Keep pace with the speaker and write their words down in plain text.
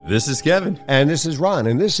This is Kevin. And this is Ron.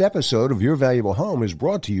 And this episode of Your Valuable Home is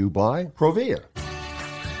brought to you by Provia.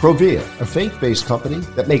 Provia, a faith-based company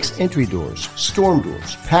that makes entry doors, storm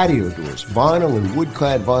doors, patio doors, vinyl and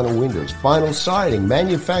wood-clad vinyl windows, vinyl siding,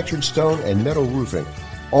 manufactured stone, and metal roofing,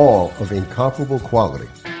 all of incomparable quality.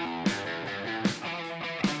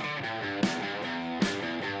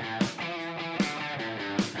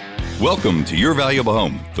 Welcome to Your Valuable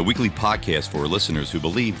Home, the weekly podcast for listeners who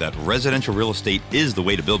believe that residential real estate is the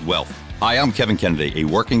way to build wealth. Hi, I'm Kevin Kennedy, a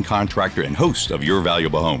working contractor and host of Your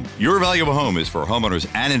Valuable Home. Your Valuable Home is for homeowners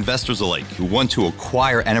and investors alike who want to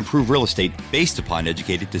acquire and improve real estate based upon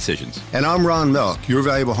educated decisions. And I'm Ron Melk, Your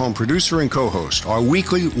Valuable Home producer and co-host. Our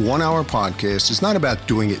weekly one-hour podcast is not about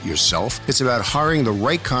doing it yourself. It's about hiring the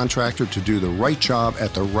right contractor to do the right job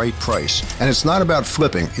at the right price. And it's not about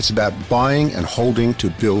flipping. It's about buying and holding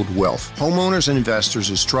to build wealth. Homeowners and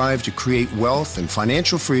investors strive to create wealth and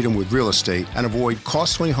financial freedom with real estate and avoid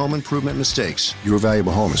costly home improvement mistakes. Your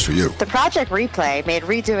Valuable Home is for you. The Project Replay made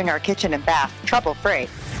redoing our kitchen and bath trouble-free.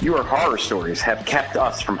 Your horror stories have kept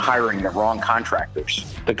us from hiring the wrong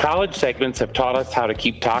contractors. The college segments have taught us how to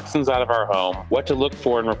keep toxins out of our home, what to look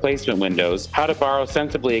for in replacement windows, how to borrow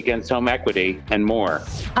sensibly against home equity, and more.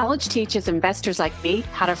 College teaches investors like me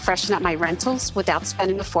how to freshen up my rentals without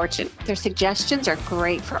spending a fortune. Their suggestions are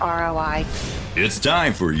great for ROI. It's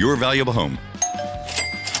time for Your Valuable Home.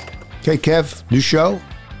 Okay, Kev, new show.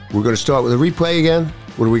 We're going to start with a replay again.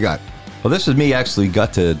 What do we got? Well, this is me actually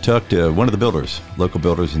got to talk to one of the builders, local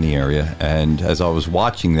builders in the area. And as I was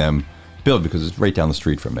watching them build, because it's right down the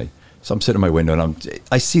street from me. So I'm sitting in my window and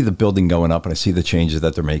I see the building going up and I see the changes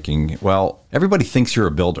that they're making. Well, everybody thinks you're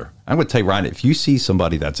a builder. I'm going to tell you, Ryan, if you see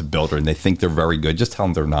somebody that's a builder and they think they're very good, just tell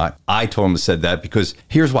them they're not. I told them, said that because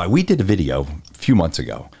here's why. We did a video a few months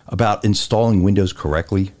ago about installing windows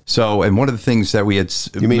correctly. So, and one of the things that we had...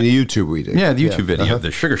 You mean the YouTube we did? Yeah, the YouTube video,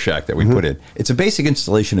 the Sugar Shack that we put in. It's a basic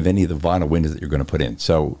installation of any of the vinyl windows that you're going to put in.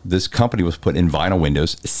 So this company was putting in vinyl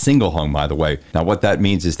windows, single hung, by the way. Now, what that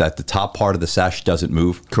means is that the top part of the sash doesn't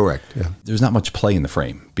move. Correct, yeah. There's not much play in the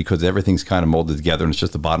frame because everything's kind of molded together and it's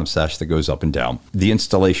just the bottom sash that goes up and down. The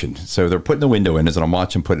installation. So they're putting the window in, as I'm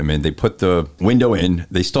watching putting them in. They put the window in.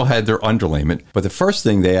 They still had their underlayment. But the first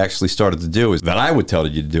thing they actually started to do is that I would tell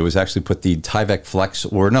you to do is actually put the Tyvek Flex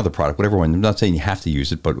or another product, whatever one. I'm not saying you have to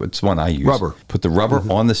use it, but it's one I use. Rubber. Put the rubber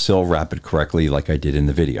on the sill, wrap it correctly like I did in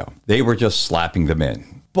the video. They were just slapping them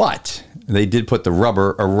in. But they did put the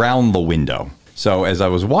rubber around the window. So as I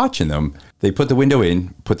was watching them, they put the window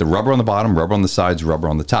in, put the rubber on the bottom, rubber on the sides, rubber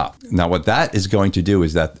on the top. Now, what that is going to do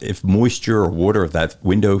is that if moisture or water of that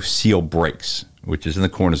window seal breaks, which is in the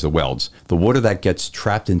corners of the welds, the water that gets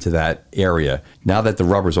trapped into that area, now that the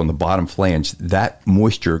rubber's on the bottom flange, that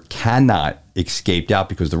moisture cannot escape out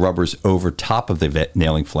because the rubber's over top of the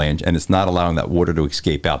nailing flange and it's not allowing that water to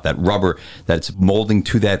escape out. That rubber that's molding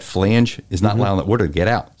to that flange is not allowing that water to get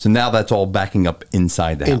out. So now that's all backing up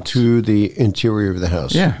inside the house. Into the interior of the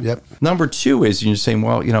house. Yeah. Yep. Number two is you're saying,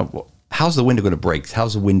 well, you know, how's the window going to break?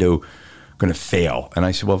 How's the window going to fail? And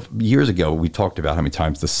I said, well, years ago, we talked about how many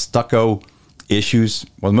times the stucco issues,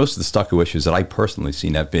 well, most of the stucco issues that I personally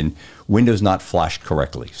seen have been windows not flashed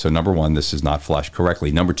correctly. So number one, this is not flashed correctly.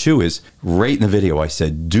 Number two is, right in the video, I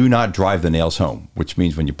said, do not drive the nails home, which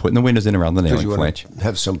means when you're putting the windows in around the nailing flange,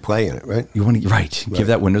 have some play in it, right? You want to, give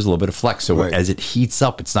that windows a little bit of flex. So as it heats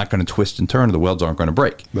up, it's not going to twist and turn, or the welds aren't going to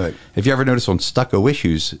break. Right. If you ever notice on stucco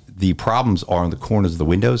issues, the problems are on the corners of the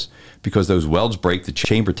windows because those welds break, the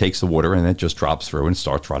chamber takes the water, and it just drops through and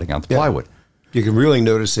starts rotting out the plywood. You can really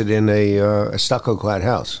notice it in a stucco-clad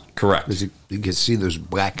house. Correct. Because you can see those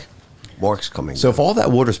black marks coming. So if all that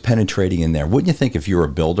water's penetrating in there, wouldn't you think if you're a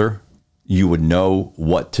builder, you would know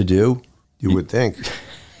what to do? You would think.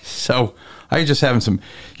 So I just having some,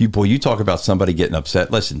 you talk about somebody getting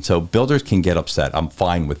upset. Listen, so builders can get upset. I'm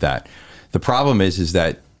fine with that. The problem is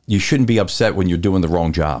that you shouldn't be upset when you're doing the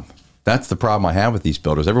wrong job. That's the problem I have with these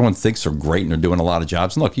builders. Everyone thinks they're great and they're doing a lot of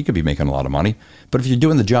jobs. And look, you could be making a lot of money, but if you're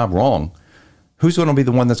doing the job wrong, who's going to be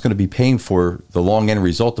the one that's going to be paying for the long end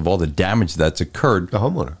result of all the damage that's occurred? The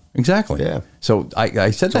homeowner. Exactly. Yeah. So I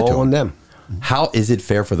said it's that to all on them. How is it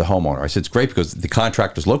fair for the homeowner? I said, it's great because the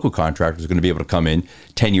contractors, local contractors, are going to be able to come in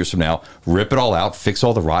 10 years from now, rip it all out, fix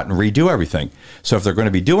all the rot, and redo everything. So if they're going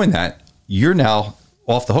to be doing that, you're now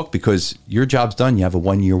off the hook because your job's done. You have a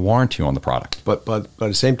 1-year warranty on the product. But by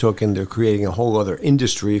the same token, they're creating a whole other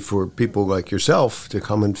industry for people like yourself to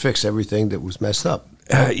come and fix everything that was messed up.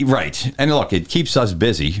 Right. And look, it keeps us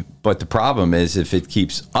busy, but the problem is if it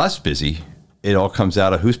keeps us busy, it all comes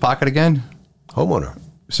out of whose pocket again? Homeowner.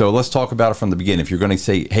 So let's talk about it from the beginning. If you're going to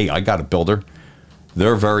say, hey, I got a builder,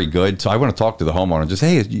 they're very good. So I want to talk to the homeowner and just,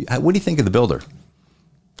 hey, what do you think of the builder?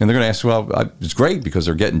 And they're going to ask, well, it's great because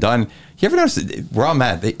they're getting done. You ever notice where I'm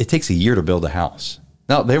at, it takes a year to build a house.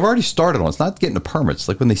 Now, they've already started on it. It's not getting the permits.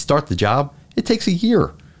 Like when they start the job, it takes a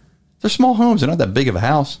year. They're small homes. They're not that big of a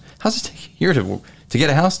house. How's it take a year to get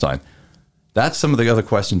a house done? That's some of the other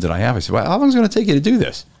questions that I have. I said, well, how long is it going to take you to do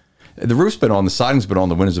this? The roof's been on, the siding's been on,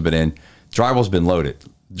 the windows have been in, drywall's been loaded.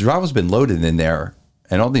 The drywall's been loaded in there,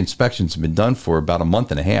 and all the inspections have been done for about a month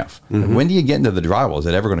and a half. Mm-hmm. When do you get into the drywall? Is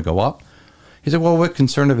it ever going to go up? He said, well, what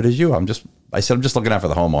concern of it is you? I said, I'm just looking out for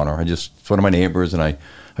the homeowner. It's one of my neighbors, and I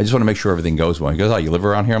just want to make sure everything goes well. He goes, oh, you live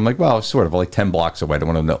around here? I'm like, well, sort of, like 10 blocks away. I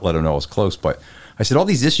don't want to let him know it's close. But I said, all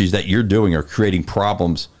these issues that you're doing are creating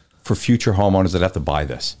problems for future homeowners that have to buy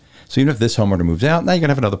this. So even if this homeowner moves out, now you're going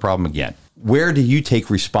to have another problem again. Where do you take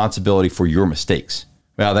responsibility for your mistakes?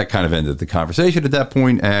 Well, that kind of ended the conversation at that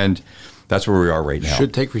point, and that's where we are right now.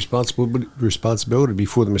 Should take responsibility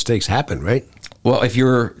before the mistakes happen, right? Well, if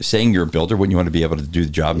you're saying you're a builder, wouldn't you want to be able to do the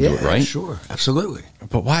job and do it right? Sure, absolutely.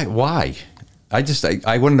 But why?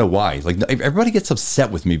 I want to know why. Like, everybody gets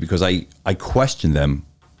upset with me because I question them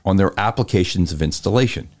on their applications of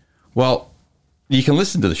installation. Well, you can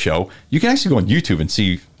listen to the show. You can actually go on YouTube and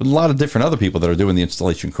see a lot of different other people that are doing the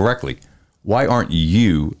installation correctly. Why aren't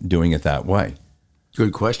you doing it that way?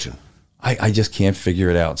 Good question. I just can't figure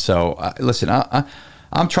it out. So, listen,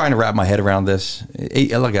 I'm trying to wrap my head around this.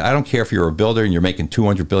 Look, I don't care if you're a builder and you're making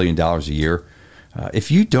 $200 billion a year.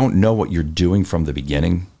 If you don't know what you're doing from the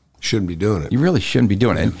beginning, shouldn't be doing it. You really shouldn't be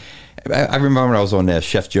doing it. And I remember when I was on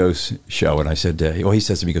Chef Joe's show, and I said, he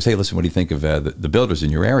says to me, he goes, hey, listen, what do you think of the builders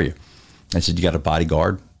in your area? I said, you got a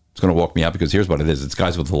bodyguard? It's going to walk me out because here's what it is. It's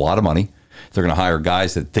guys with a lot of money. They're going to hire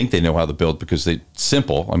guys that think they know how to build because it's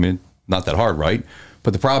simple. I mean, not that hard, right?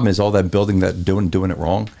 But the problem is all that building that doing it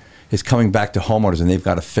wrong is coming back to homeowners, and they've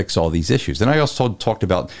got to fix all these issues. And I also talked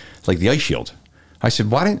about like the ice shield. I said,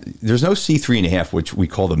 there's no C3.5, which we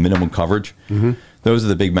call the minimum coverage. Mm-hmm. Those are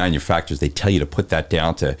the big manufacturers. They tell you to put that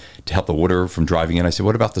down to help the water from driving in. I said,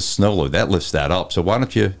 what about the snow load? That lifts that up. So why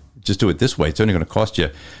don't you just do it this way? It's only going to cost you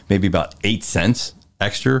maybe about 8 cents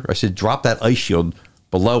extra. I said, drop that ice shield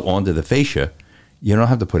below onto the fascia. You don't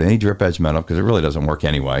have to put any drip edge metal because it really doesn't work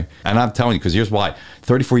anyway. And I'm telling you, because here's why.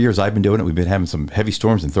 34 years I've been doing it. We've been having some heavy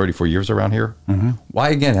storms in 34 years around here. Mm-hmm. Why,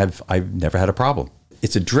 again, have I've never had a problem?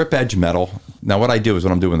 It's a drip edge metal. Now, what I do is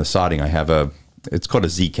when I'm doing the siding, I have it's called a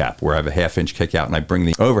Z-cap, where I have a 1/2 inch kick out, and I bring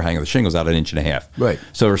the overhang of the shingles out 1.5 inches. Right.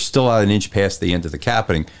 So we're still out 1 inch past the end of the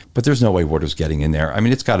capping, but there's no way water's getting in there. I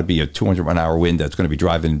mean, it's got to be a 200-mile-an-hour wind that's going to be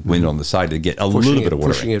driving wind on the side to get little bit of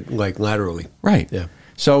water. Pushing it like laterally. Right. Yeah.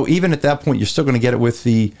 So even at that point, you're still going to get it with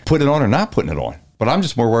the put it on or not putting it on. But I'm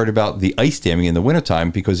just more worried about the ice damming in the wintertime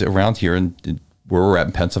because around here, where we're at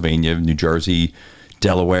in Pennsylvania, New Jersey,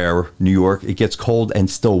 Delaware, New York, it gets cold and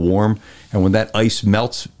still warm. And when that ice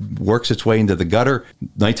melts, works its way into the gutter,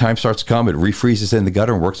 nighttime starts to come, it refreezes in the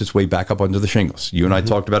gutter and works its way back up under the shingles. You and I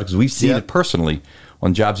talked about it because we've seen it personally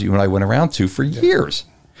on jobs that you and I went around to for years.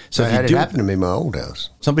 So I had it happen to me in my old house.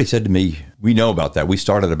 Somebody said to me, we know about that. We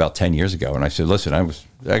started about 10 years ago. And I said, listen,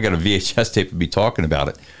 I got a VHS tape to be talking about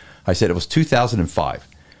it. I said it was 2005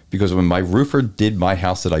 because when my roofer did my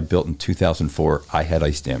house that I built in 2004, I had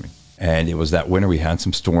ice damming. And it was that winter we had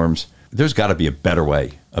some storms. There's got to be a better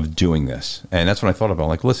way of doing this. And that's when I thought about,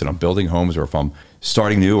 like, listen, I'm building homes, or if I'm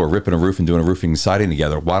starting new or ripping a roof and doing a roofing and siding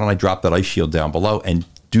together, why don't I drop that ice shield down below and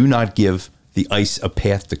do not give the ice a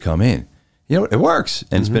path to come in? You know, it works.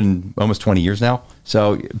 And it's been almost 20 years now.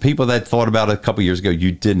 So people that thought about it a couple years ago,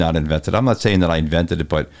 you did not invent it. I'm not saying that I invented it,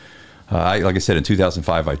 but like I said, in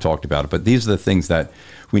 2005, I talked about it. But these are the things that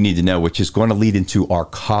we need to know, which is going to lead into our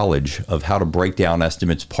college of how to break down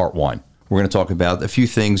estimates, part 1. We're going to talk about a few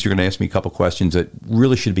things. You're going to ask me a couple questions that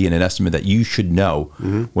really should be in an estimate that you should know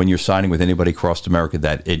when you're signing with anybody across America,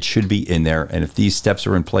 that it should be in there. And if these steps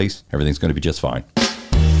are in place, everything's going to be just fine.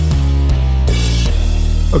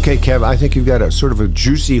 Okay, Kev, I think you've got a sort of a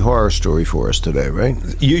juicy horror story for us today, right?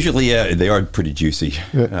 Usually, they are pretty juicy.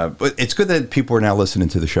 Yeah. But it's good that people are now listening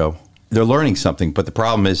to the show. They're learning something, but the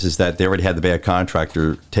problem is that they already had the bad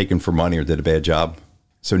contractor taken for money or did a bad job.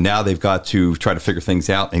 So now they've got to try to figure things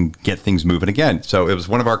out and get things moving again. So it was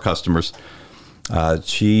one of our customers.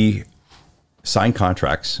 She signed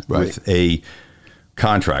contracts with a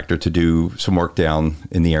contractor to do some work down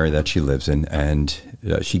in the area that she lives in, and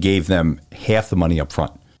she gave them half the money up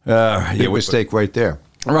front. Big mistake right there.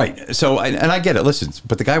 Right. So, and I get it. Listen,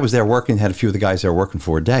 but the guy was there working, had a few of the guys there working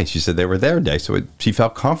for a day. She said they were there a day. So she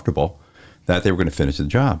felt comfortable that they were going to finish the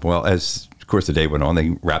job. Well, as, of course, the day went on,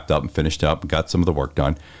 they wrapped up and finished up and got some of the work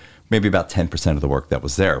done. Maybe about 10% of the work that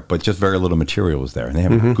was there, but just very little material was there. And they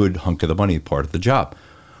have a good hunk of the money part of the job.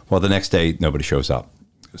 Well, the next day, nobody shows up.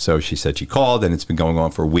 So she said she called, and it's been going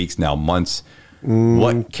on for weeks now, months.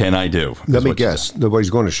 What can I do? Let me guess. Nobody's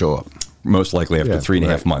going to show up. Most likely after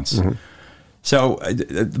 3.5 months. Mm-hmm. So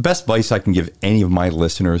the best advice I can give any of my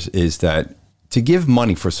listeners is that to give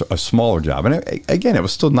money for a smaller job, and again, it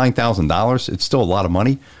was still $9,000. It's still a lot of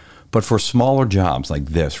money. But for smaller jobs like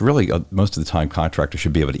this, really, most of the time, contractors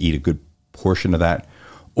should be able to eat a good portion of that.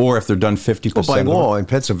 Or if they're done 50%. Well, by law in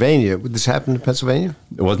Pennsylvania, would this happen in Pennsylvania?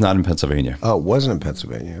 It was not in Pennsylvania. Oh, it wasn't in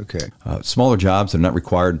Pennsylvania. Okay. Smaller jobs are not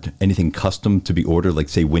required anything custom to be ordered, like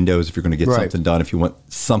say windows. If you're going to get something done, if you want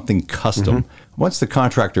something custom, once the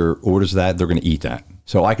contractor orders that, they're going to eat that.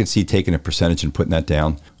 So I could see taking a percentage and putting that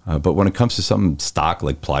down. But when it comes to something stock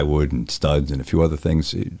like plywood and studs and a few other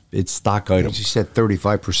things, it's stock items. She said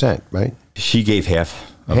 35%, right? She gave half.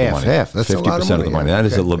 Half. That's 50% a lot of money. Of the money. That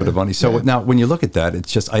is a little bit of money. So now when you look at that,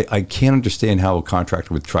 it's just, I can't understand how a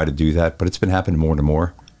contractor would try to do that, but it's been happening more and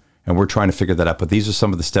more. And we're trying to figure that out. But these are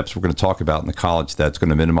some of the steps we're going to talk about in the college that's going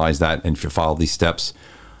to minimize that. And if you follow these steps,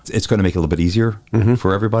 it's going to make it a little bit easier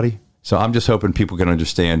for everybody. So I'm just hoping people can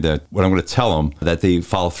understand that what I'm going to tell them, that they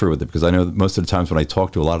follow through with it. Because I know that most of the times when I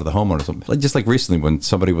talk to a lot of the homeowners, just like recently when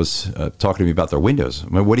somebody was talking to me about their windows, I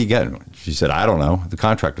mean, what are you getting? She said, I don't know. The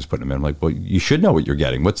contractor's putting them in. I'm like, well, you should know what you're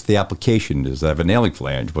getting. What's the application? Does it have a nailing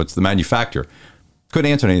flange? What's the manufacturer?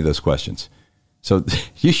 Couldn't answer any of those questions. So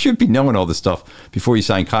you should be knowing all this stuff before you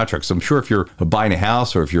sign contracts. So I'm sure if you're buying a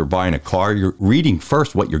house or if you're buying a car, you're reading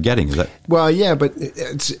first what you're getting. Is that? Well, yeah, but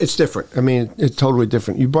it's different. I mean, it's totally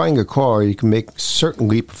different. You're buying a car, you can make a certain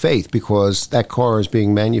leap of faith because that car is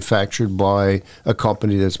being manufactured by a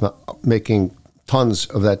company that's making tons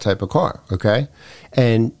of that type of car, okay?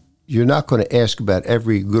 And you're not going to ask about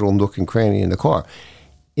every little nook and cranny in the car.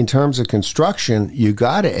 In terms of construction, you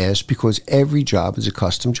got to ask because every job is a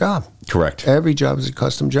custom job. Correct. Every job is a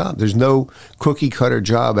custom job. There's no cookie cutter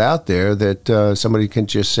job out there that somebody can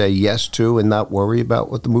just say yes to and not worry about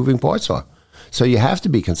what the moving parts are. So you have to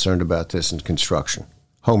be concerned about this in construction,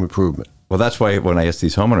 home improvement. Well, that's why when I ask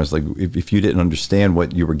these homeowners, like, if you didn't understand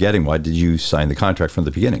what you were getting, why did you sign the contract from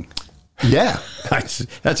the beginning? Yeah.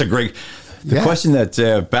 That's a great... The question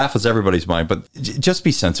that baffles everybody's mind, but just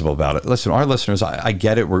be sensible about it. Listen, our listeners, I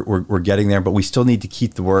get it. We're getting there, but we still need to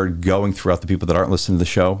keep the word going throughout the people that aren't listening to the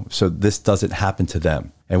show so this doesn't happen to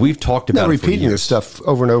them. And we've talked about repeating this stuff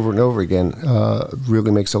over and over and over again really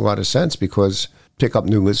makes a lot of sense because pick up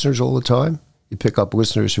new listeners all the time. You pick up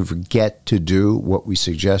listeners who forget to do what we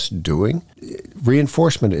suggest doing.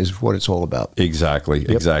 Reinforcement is what it's all about. Exactly.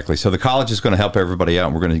 So the college is going to help everybody out,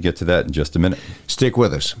 and we're going to get to that in just a minute. Stick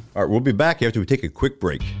with us. All right, we'll be back after we take a quick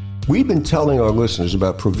break. We've been telling our listeners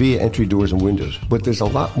about Provia entry doors and windows, but there's a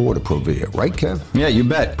lot more to Provia, right, Kev? Yeah, you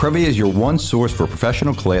bet. Provia is your one source for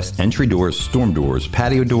professional class entry doors, storm doors,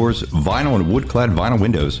 patio doors, vinyl and wood-clad vinyl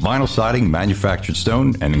windows, vinyl siding, manufactured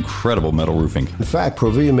stone, and incredible metal roofing. In fact,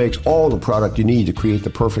 Provia makes all the product you need to create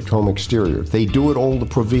the perfect home exterior. They do it all the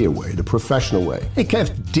Provia way, the professional way. Hey,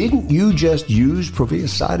 Kev, didn't you just use Provia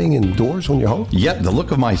siding and doors on your home? Yep, the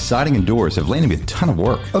look of my siding and doors have landed me a ton of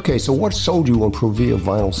work. Okay, so what sold you on Provia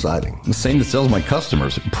vinyl siding? The same that sells my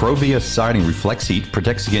customers. Provia siding reflects heat,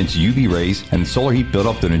 protects against UV rays, and solar heat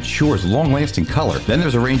buildup that ensures long-lasting color. Then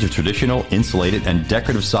there's a range of traditional, insulated, and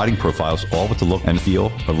decorative siding profiles, all with the look and feel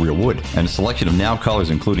of real wood, and a selection of now colors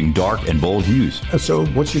including dark and bold hues. So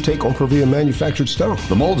what's your take on Provia manufactured stone?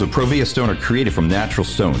 The molds of Provia stone are created from natural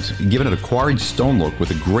stones, giving it a quarried stone look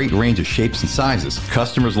with a great range of shapes and sizes.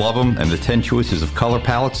 Customers love them, and the 10 choices of color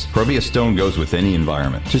palettes, Provia stone goes with any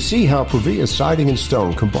environment. To see how Provia siding and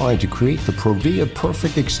stone combine to create the Provia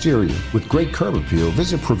perfect exterior with great curb appeal,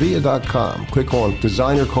 visit Provia.com. Click on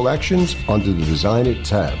Designer Collections under the Design It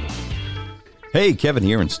tab. Hey, Kevin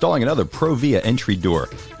here, installing another Provia entry door.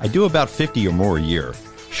 I do about 50 or more a year.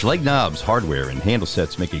 Schlage knobs, hardware, and handle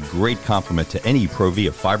sets make a great complement to any Provia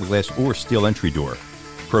fiberglass or steel entry door.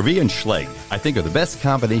 Provia and Schlage, I think, are the best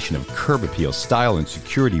combination of curb appeal, style, and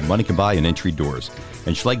security money can buy in entry doors.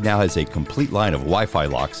 And Schlage now has a complete line of Wi-Fi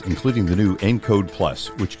locks, including the new Encode Plus,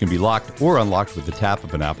 which can be locked or unlocked with the tap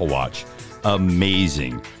of an Apple Watch.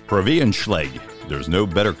 Amazing. Provia and Schlage. There's no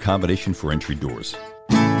better combination for entry doors.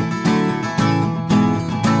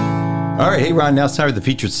 All right, hey Ron, now it's time for the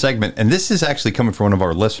featured segment. And this is actually coming from one of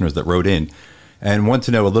our listeners that wrote in. and want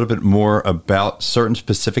to know a little bit more about certain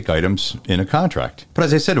specific items in a contract. But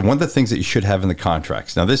as I said, one of the things that you should have in the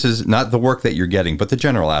contracts, now this is not the work that you're getting, but the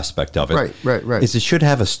general aspect of it, right, is it should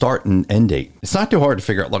have a start and end date. It's not too hard to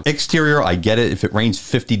figure out. Look, exterior, I get it. If it rains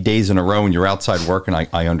 50 days in a row and you're outside working,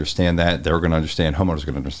 I understand that. They're going to understand. Homeowners are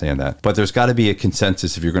going to understand that. But there's got to be a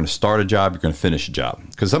consensus if you're going to start a job, you're going to finish a job.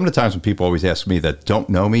 Because some of the times when people always ask me that don't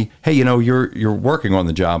know me, hey, you're working on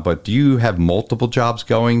the job, but do you have multiple jobs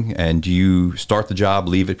going? And do you start the job,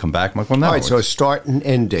 leave it, come back? I'm like, well, no. All right, so a start and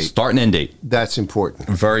end date. Start and end date. That's important.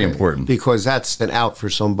 Very important. Because that's an out for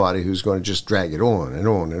somebody who's going to just drag it on and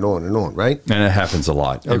on and on and on, right? And it happens a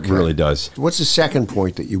lot. Okay. It really does. What's the second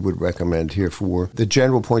point that you would recommend here for the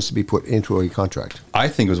general points to be put into a contract? I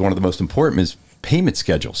think it was one of the most important is payment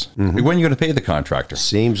schedules. When are you going to pay the contractor?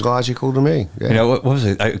 Seems logical to me. Yeah. What was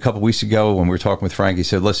it? A couple of weeks ago when we were talking with Frank, he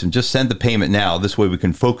said, listen, just send the payment now. This way we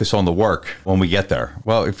can focus on the work when we get there.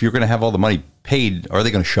 Well, if you're going to have all the money paid, are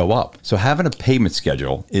they going to show up? So having a payment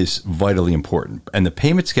schedule is vitally important. And the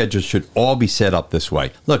payment schedule should all be set up this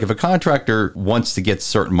way. Look, if a contractor wants to get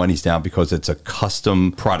certain monies down because it's a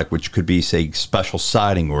custom product, which could be, say, special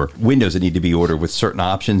siding or windows that need to be ordered with certain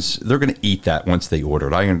options, they're going to eat that once they order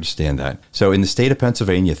it. I understand that. So in the state of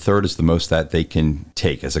Pennsylvania, a third is the most that they can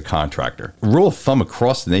take as a contractor. Rule of thumb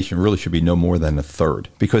across the nation really should be no more than a third.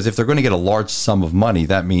 Because if they're going to get a large sum of money,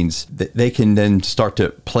 that means that they can then start to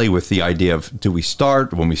play with the idea of, do we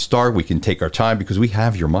start? When we start, we can take our time because we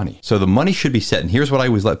have your money. So the money should be set. And here's what I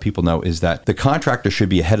always let people know is that the contractor should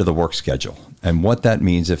be ahead of the work schedule. And what that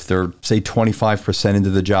means, if they're, say, 25% into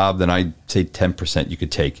the job, then I'd say 10% you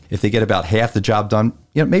could take. If they get about half the job done,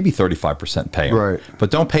 maybe 35% pay them. Right.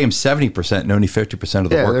 But don't pay them 70% and only 50% of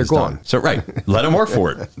the work is gone. done. So, let them work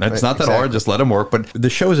for it. That's not that hard. Just let them work. But the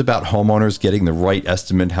show is about homeowners getting the right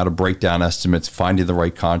estimate, how to break down estimates, finding the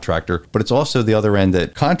right contractor. But it's also the other end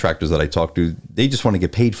that contractors that I talk to, they just want to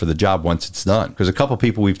get paid for the job once it's done. Because a couple of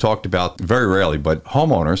people we've talked about, very rarely, but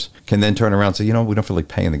homeowners can then turn around and say, we don't feel like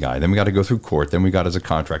paying the guy. Then we got to go through court. Then we got, as a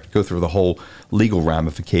contractor, go through the whole legal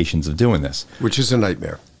ramifications of doing this. Which is a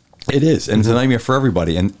nightmare. It is, and it's a nightmare for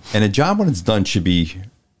everybody. And a job when it's done should be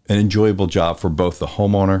an enjoyable job for both the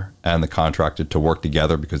homeowner and the contractor to work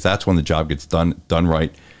together, because that's when the job gets done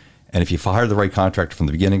right. And if you hire the right contractor from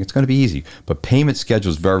the beginning, it's going to be easy. But payment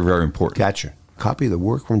schedule is very, very important. Gotcha. Copy of the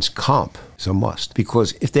workman's comp is a must,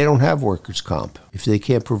 because if they don't have workers' comp, if they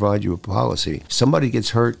can't provide you a policy, somebody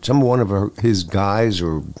gets hurt, one of his guys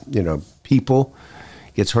or people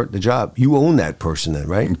gets hurt in the job, you own that person then,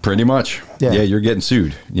 right? Pretty much. Yeah, you're getting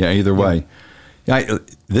sued. Yeah, either way.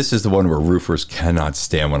 This is the one where roofers cannot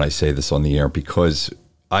stand when I say this on the air, because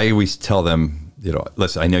I always tell them,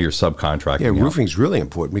 listen, I know you're subcontracting. Yeah, roofing's really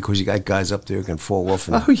important because you got guys up there who can fall off.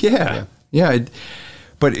 Yeah.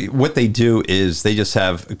 But what they do is they just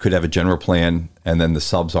could have a general plan, and then the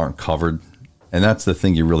subs aren't covered. And that's the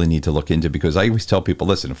thing you really need to look into, because I always tell people,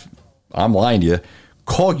 listen, if I'm lying to you,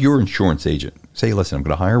 call your insurance agent. Say, listen, I'm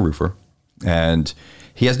going to hire a roofer, and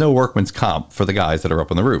he has no workman's comp for the guys that are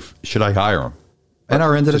up on the roof. Should I hire him? And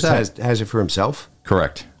our end of the day. Has it for himself?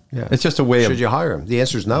 Correct. Yeah. It's just a way Should you hire him? The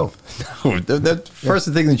answer is no. The first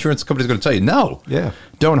thing the insurance company is going to tell you, no. Yeah.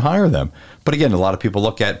 Don't hire them. But again, a lot of people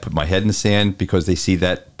put my head in the sand because they see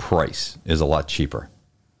that price is a lot cheaper.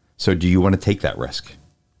 So do you want to take that risk?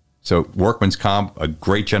 So workman's comp, a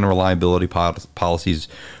great general liability policy is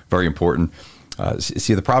very important.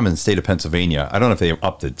 See, the problem in the state of Pennsylvania, I don't know if they've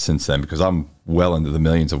upped it since then, because I'm well into the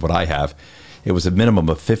millions of what I have. It was a minimum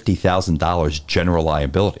of $50,000 general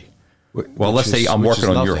liability. Well, let's say I'm working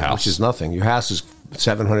on your house. Which is nothing. Your house is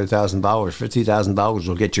 $700,000. $50,000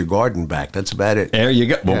 will get your garden back. That's about it. There you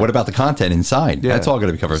go. Well, what about the content inside? Yeah. That's all going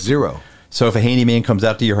to be covered. Zero. So if a handyman comes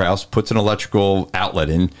out to your house, puts an electrical outlet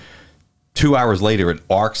in, 2 hours later, it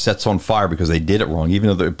arc sets on fire because they did it wrong, even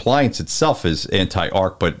though the appliance itself is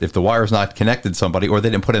anti-arc. But if the wire's not connected to somebody, or they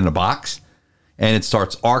didn't put it in a box, and it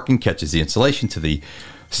starts arcing, catches the insulation to the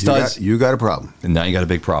studs, you got a problem. And now you got a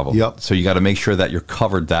big problem. Yep. So you got to make sure that you're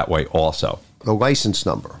covered that way also. The license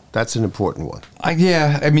number, that's an important one.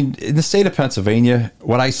 In the state of Pennsylvania,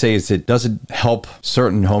 what I say is it doesn't help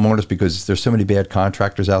certain homeowners because there's so many bad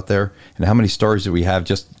contractors out there. And how many stories do we have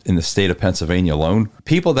just in the state of Pennsylvania alone?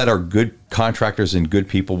 People that are good contractors and good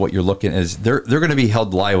people, what you're looking at is they're going to be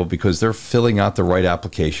held liable because they're filling out the right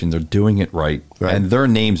application, they're doing it right, and their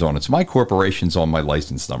name's on it. So my corporation's on my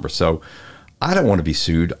license number. So I don't want to be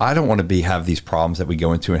sued. I don't want to have these problems that we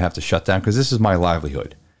go into and have to shut down, because this is my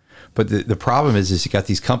livelihood. But the problem is you got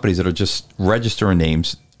these companies that are just registering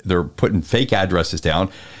names. They're putting fake addresses down.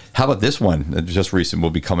 How about this one that just recent will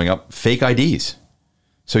be coming up? Fake IDs.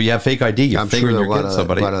 So you have fake ID. You're figuring you're getting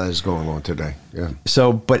somebody. A lot of that is going on today. Yeah.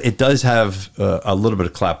 So, but it does have a little bit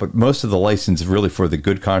of clout. But most of the license is really for the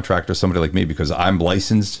good contractor, somebody like me, because I'm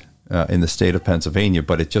licensed in the state of Pennsylvania.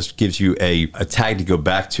 But it just gives you a tag to go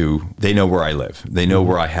back to. They know where I live. They know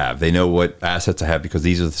where I have. They know what assets I have, because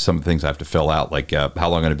these are some of the things I have to fill out, like how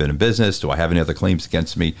long I've been in business. Do I have any other claims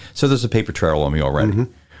against me? So there's a paper trail on me already.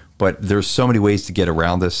 But there's so many ways to get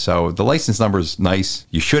around this. So the license number is nice.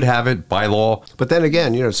 You should have it by law. But then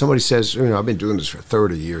again, somebody says, I've been doing this for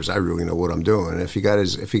 30 years. I really know what I'm doing. And if he got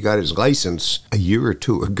his license a year or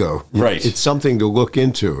two ago, right, it's something to look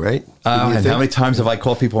into, right? And how many times have I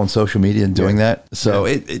called people on social media and doing that? So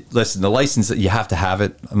listen, the license, you have to have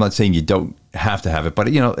it. I'm not saying you don't have to have it, but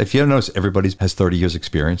if you notice, everybody has 30 years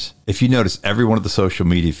experience. If you notice, every one of the social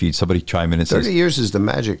media feeds, somebody chime in and says 30 years is the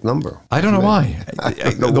magic number. I don't know why.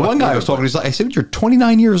 The one guy I was talking to, I said, you're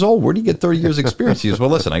 29 years old. Where do you get 30 years experience? He goes, well,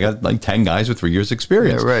 listen, I got like 10 guys with 3 years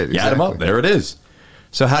experience. Yeah, right. You add them up. There it is.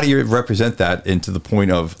 So how do you represent that into the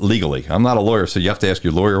point of legally? I'm not a lawyer, so you have to ask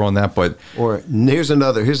your lawyer on that. But here's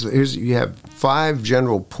another. Here's you have 5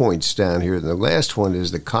 general points down here. And the last one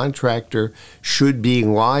is the contractor should be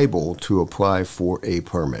liable to apply for a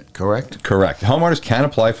permit. Correct? Correct. Homeowners can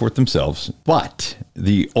apply for it themselves, but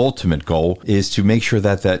the ultimate goal is to make sure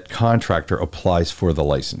that that contractor applies for the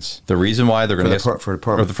license. The reason why they're going to ask for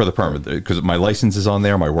the permit, because my license is on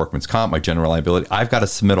there, my workman's comp, my general liability. I've got to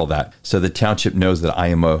submit all that so the township knows that I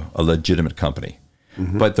am a legitimate company.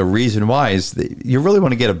 But the reason why is that you really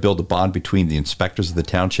want to get a build a bond between the inspectors of the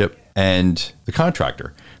township and the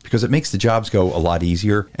contractor, because it makes the jobs go a lot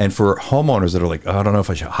easier. And for homeowners that are like, I don't know if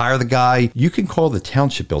I should hire the guy, you can call the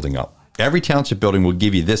township building up. Every township building will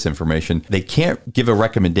give you this information. They can't give a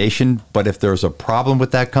recommendation, but if there's a problem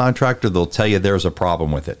with that contractor, they'll tell you there's a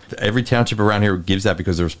problem with it. Every township around here gives that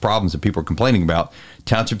because there's problems that people are complaining about.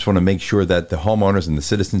 Townships want to make sure that the homeowners and the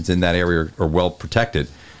citizens in that area are well protected.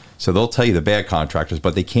 So they'll tell you the bad contractors,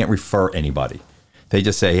 but they can't refer anybody. They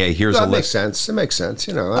just say, hey, here's a list. It makes sense.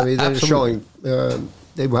 They're showing,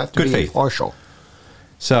 they have to good be faith. Impartial.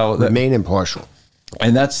 So remain impartial.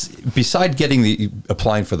 And that's, beside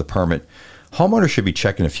applying for the permit, homeowners should be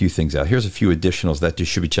checking a few things out. Here's a few additionals that you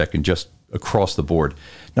should be checking just across the board.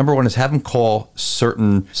 Number one is have them call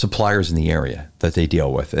certain suppliers in the area that they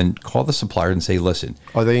deal with, and call the supplier and say, listen,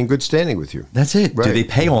 are they in good standing with you? That's it. Right. Do they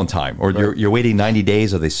pay on time? Or you're waiting 90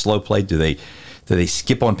 days? Are they slow play? Do they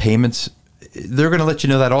skip on payments? They're going to let you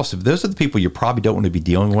know that also. Those are the people you probably don't want to be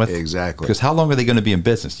dealing with. Exactly. Because how long are they going to be in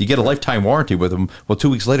business? You get a lifetime warranty with them. Well, 2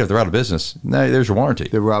 weeks later, if they're out of business, there's your warranty.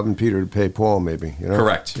 They're robbing Peter to pay Paul, maybe.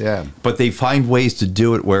 Correct. Yeah. But they find ways to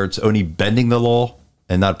do it where it's only bending the law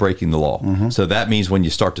and not breaking the law. So that means when you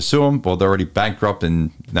start to sue them, well, they're already bankrupt,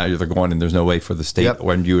 and now they're going, and there's no way for the state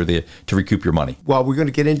when you're there to recoup your money. Well, we're going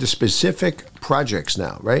to get into specific projects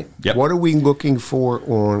now, right? Yep. What are we looking for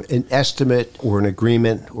on an estimate or an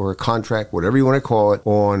agreement or a contract, whatever you want to call it,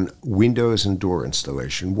 on windows and door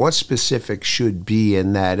installation? What specifics should be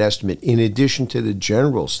in that estimate in addition to the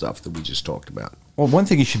general stuff that we just talked about? Well, one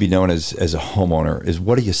thing you should be knowing as a homeowner is,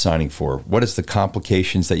 what are you signing for? What is the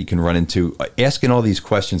complications that you can run into? Asking all these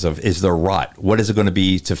questions of, is there rot? What is it going to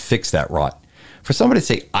be to fix that rot? For somebody to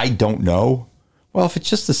say, I don't know, well, if it's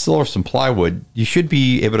just a sill or some plywood, you should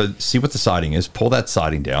be able to see what the siding is, pull that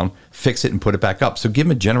siding down, fix it, and put it back up. So give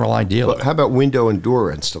them a general idea of it. How about window and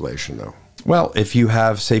door installation, though? Well, if you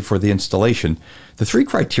have, say, for the installation, the 3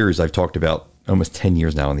 criteria I've talked about almost 10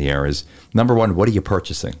 years now in the air is, number one, what are you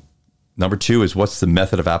purchasing? Number 2 is, what's the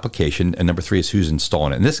method of application? And number 3 is, who's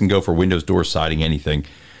installing it? And this can go for windows, doors, siding, anything.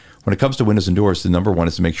 When it comes to windows and doors, the number 1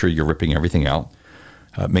 is to make sure you're ripping everything out.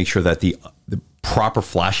 Make sure that the proper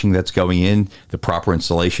flashing that's going in, the proper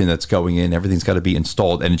installation that's going in, everything's got to be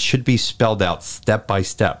installed. And it should be spelled out step by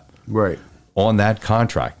step on that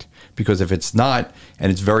contract. Because if it's not,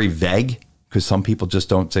 and it's very vague, because some people just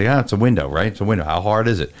don't say, it's a window, right? It's a window. How hard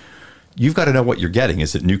is it? You've got to know what you're getting.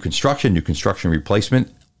 Is it new construction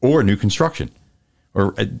replacement, or new construction?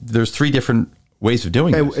 Or there's 3 different ways of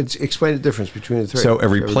doing this. Explain the difference between the 3. So a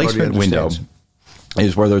replacement window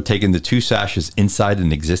is where they're taking the 2 sashes inside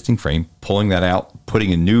an existing frame, pulling that out,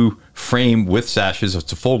 putting a new frame with sashes,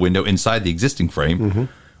 it's a full window inside the existing frame,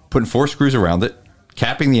 putting 4 screws around it,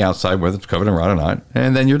 capping the outside, whether it's covered in rot or not,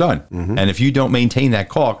 and then you're done. And if you don't maintain that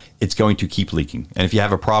caulk, it's going to keep leaking. And if you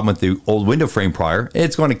have a problem with the old window frame prior,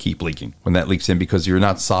 it's going to keep leaking when that leaks in, because you're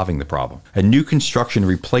not solving the problem. A new construction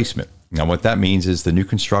replacement. Now, what that means is the new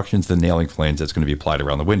construction's the nailing flange that's going to be applied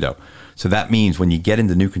around the window. So that means when you get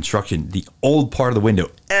into new construction, the old part of the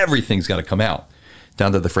window, everything's got to come out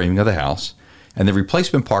down to the framing of the house. And the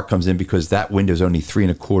replacement part comes in because that window is only 3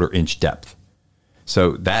 1/4 inch depth.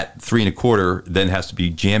 So that 3 1/4 then has to be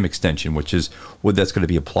jam extension, which is wood that's going to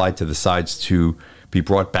be applied to the sides to be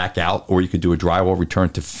brought back out, or you could do a drywall return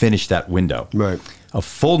to finish that window. Right. A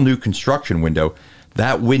full new construction window,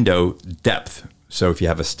 that window depth. So if you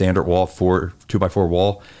have a standard wall, 2x4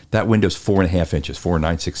 wall, that window's 4.5 inches, 4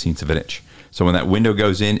 9/16 of an inch. So when that window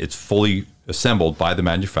goes in, it's fully assembled by the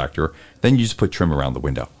manufacturer. Then you just put trim around the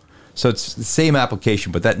window. So it's the same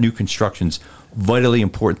application, but that new construction's vitally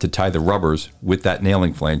important to tie the rubbers with that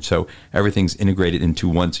nailing flange so everything's integrated into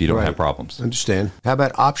one so you don't have problems. Understand. How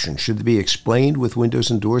about options? Should they be explained with windows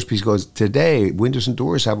and doors? Because today, windows and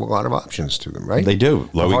doors have a lot of options to them, right? They do.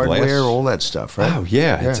 Lowy hardware, glass. all that stuff, right? Oh,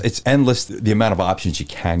 yeah. It's endless, the amount of options you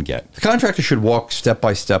can get. The contractor should walk step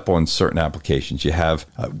by step on certain applications. You have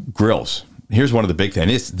grills. Here's one of the big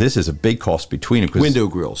things. This is a big cost between them. Window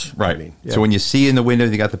grills. Right. I mean, yeah. So when you see in the window,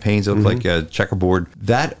 you got the panes that look like a checkerboard.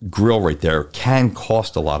 That grill right there can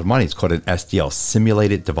cost a lot of money. It's called an SDL,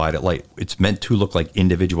 Simulated Divided Light. It's meant to look like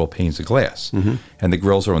individual panes of glass. And the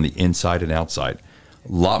grills are on the inside and outside.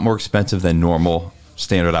 A lot more expensive than normal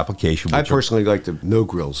standard application. I personally like the no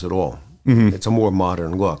grills at all. It's a more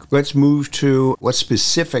modern look. Let's move to what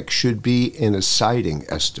specific should be in a siding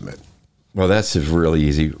estimate. Well, that's really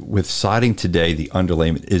easy. With siding today, the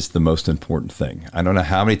underlayment is the most important thing. I don't know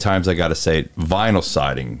how many times I got to say it. Vinyl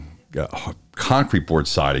siding, concrete board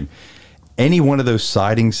siding, any one of those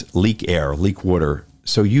sidings leak air, leak water.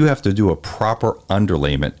 So you have to do a proper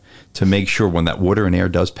underlayment to make sure when that water and air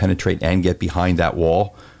does penetrate and get behind that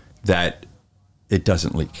wall, that it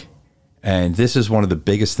doesn't leak. And this is one of the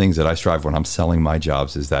biggest things that I strive when I'm selling my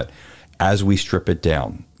jobs is that as we strip it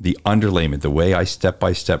down, the underlayment, the way I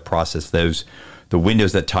step-by-step process those, the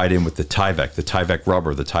windows that tied in with the Tyvek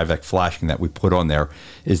rubber, the Tyvek flashing that we put on there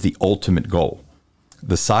is the ultimate goal.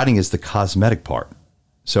 The siding is the cosmetic part.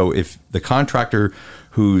 So if the contractor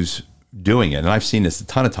who's doing it, and I've seen this a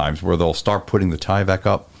ton of times where they'll start putting the Tyvek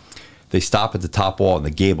up, they stop at the top wall and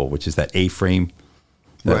the gable, which is that A-frame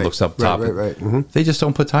that looks up top. They just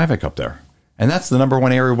don't put Tyvek up there. And that's the number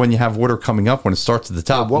one area when you have water coming up, when it starts at the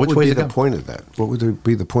top. What would be the point of that? What would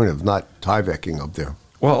be the point of not Tyvecking up there?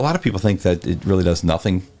 Well, a lot of people think that it really does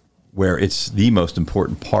nothing, where it's the most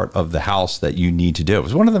important part of the house that you need to do. It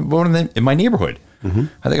was one of them in my neighborhood.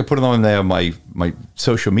 I think I put it on my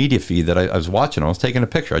social media feed that I was watching. I was taking a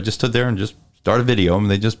picture. I just stood there and just started video,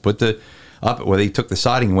 and they just put they took the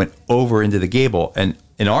siding and went over into the gable. And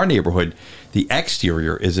in our neighborhood, the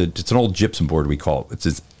exterior it's an old gypsum board, we call it.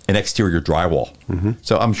 It's an exterior drywall.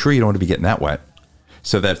 So I'm sure you don't want to be getting that wet.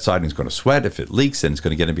 So that siding is going to sweat. If it leaks, then it's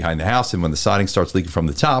going to get in behind the house. And when the siding starts leaking from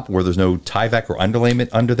the top, where there's no Tyvek or underlayment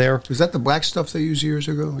under there. Was that the black stuff they used years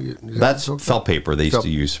ago? That's felt paper they used to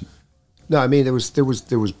use. No, I mean there was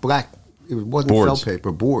black. It wasn't boards. felt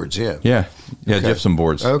paper. Boards. Yeah. Yeah. Gypsum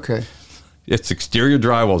boards. Okay. It's exterior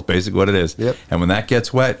drywall is basically what it is. Yep. And when that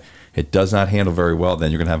gets wet, it does not handle very well.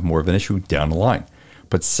 Then you're going to have more of an issue down the line.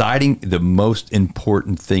 But siding, the most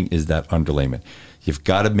important thing is that underlayment. You've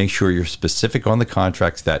got to make sure you're specific on the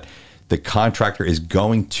contracts that the contractor is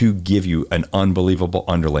going to give you an unbelievable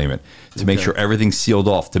underlayment to make sure everything's sealed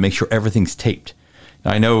off, to make sure everything's taped.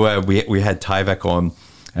 Now, I know we had Tyvek on,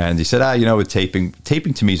 and he said, with taping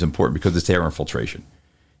to me is important because it's air infiltration.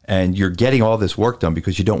 And you're getting all this work done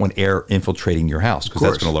because you don't want air infiltrating your house because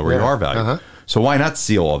that's going to lower your R value. So why not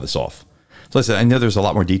seal all this off? So listen, I know there's a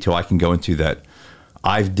lot more detail I can go into that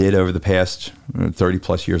I've did over the past 30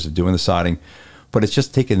 plus years of doing the siding, but it's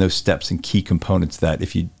just taking those steps and key components that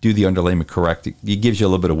if you do the underlayment correct, it gives you a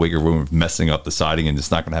little bit of wiggle room of messing up the siding, and it's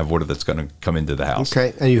not going to have water that's going to come into the house.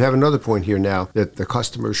 Okay, and you have another point here now that the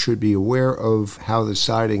customer should be aware of how the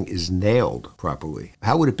siding is nailed properly.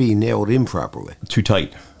 How would it be nailed improperly? Too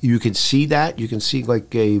tight. You can see that? You can see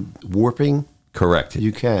like a warping? Correct.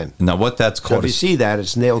 You can. Now what that's called if you see that,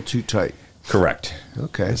 it's nailed too tight. Correct.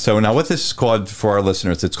 Okay. So now what this is called for our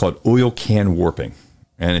listeners, it's called oil can warping.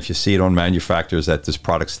 And if you see it on manufacturers that this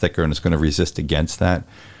product's thicker and it's going to resist against that.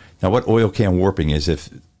 Now what oil can warping is if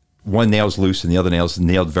one nail's loose and the other nail's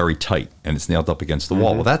nailed very tight and it's nailed up against the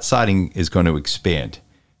wall. Well, that siding is going to expand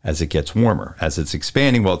as it gets warmer. As it's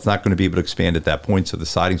expanding, well, it's not going to be able to expand at that point, so the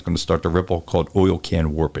siding's going to start to ripple, called oil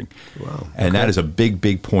can warping. Wow. And that is a big,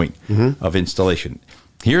 big point of installation.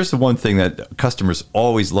 Here's the one thing that customers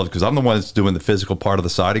always love, because I'm the one that's doing the physical part of the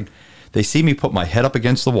siding. They see me put my head up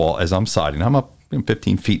against the wall as I'm siding. I'm up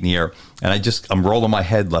 15 feet in the air, and I'm rolling my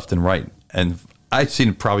head left and right. And I've seen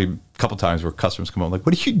it probably a couple times where customers come on like,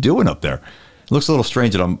 what are you doing up there? It looks a little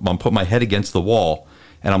strange that I'm putting my head against the wall,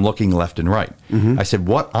 and I'm looking left and right. I said,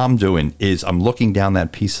 what I'm doing is I'm looking down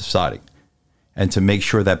that piece of siding, and to make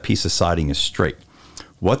sure that piece of siding is straight.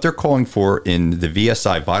 What they're calling for in the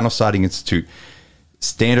VSI, Vinyl Siding Institute,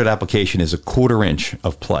 standard application is a 1/4 inch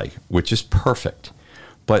of play, which is perfect.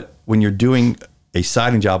 But when you're doing a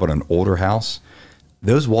siding job on an older house,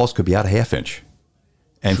 those walls could be out a 1/2 inch.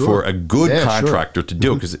 And for a good contractor to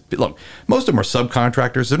do it, because look, most of them are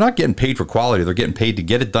subcontractors. They're not getting paid for quality. They're getting paid to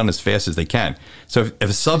get it done as fast as they can. So if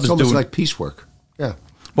a sub it's is almost doing like piecework. Yeah.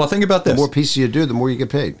 Well, think about this. The more pieces you do, the more you get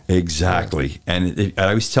paid. Exactly. And I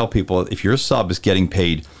always tell people, if your sub is getting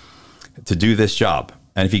paid to do this job,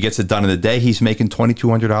 and if he gets it done in a day, he's making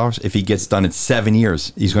 $2,200. If he gets done in 7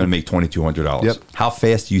 years, he's going to make $2,200. Yep. How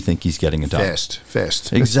fast do you think he's getting it done?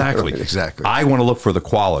 Fast. Exactly. Exactly. I want to look for the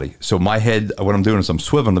quality. So my head, what I'm doing is I'm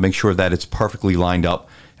swiveling to make sure that it's perfectly lined up.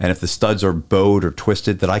 And if the studs are bowed or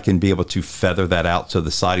twisted, that I can be able to feather that out so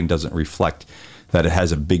the siding doesn't reflect that it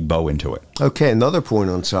has a big bow into it. Okay, another point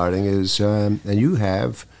on siding is, and you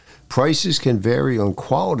have, prices can vary on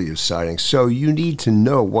quality of siding. So you need to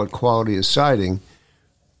know what quality of siding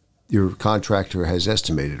your contractor has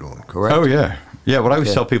estimated on, correct? Oh, yeah. Yeah, what I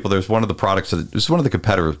always tell people, there's one of the products, it's one of the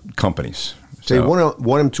competitor companies. So you want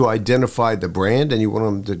them to identify the brand, and you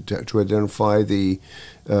want them to identify the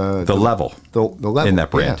level. The level. In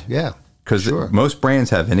that brand. Yeah. Because most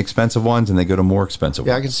brands have inexpensive ones, and they go to more expensive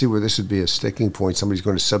ones. Yeah, I can see where this would be a sticking point. Somebody's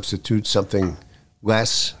going to substitute something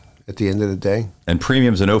less at the end of the day. And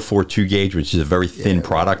premium's an 042 gauge, which is a very thin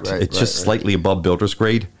product. It's just slightly above builder's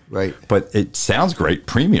grade. Right. But it sounds great,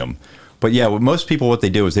 premium. But yeah, most people, what they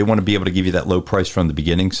do is they want to be able to give you that low price from the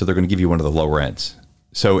beginning, so they're going to give you one of the lower ends.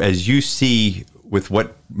 So as you see with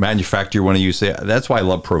what manufacturer you want to use, that's why I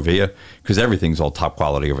love Provia, because everything's all top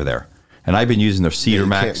quality over there. And I've been using their Cedar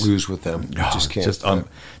Max. You can't lose with them. You just can't.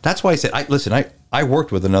 That's why I said, I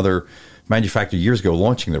worked with another manufacturer years ago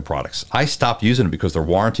launching their products. I stopped using them because their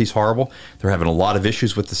warranty's horrible. They're having a lot of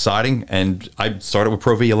issues with the siding, and I started with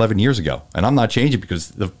Provia 11 years ago. And I'm not changing because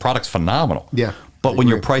the product's phenomenal. Yeah. But when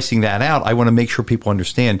you're pricing that out, I want to make sure people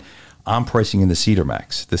understand I'm pricing in the Cedar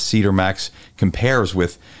Max. The Cedar Max compares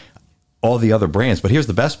with all the other brands. But here's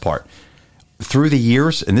the best part. Through the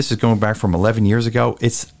years, and this is going back from 11 years ago,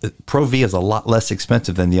 Provia is a lot less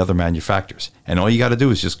expensive than the other manufacturers. And all you got to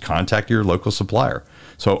do is just contact your local supplier.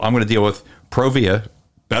 So I'm going to deal with Provia,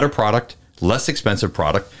 better product, less expensive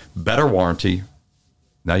product, better warranty.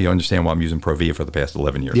 Now you understand why I'm using Provia for the past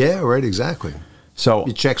 11 years. Yeah, right, exactly. So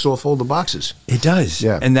it checks off all the boxes. It does.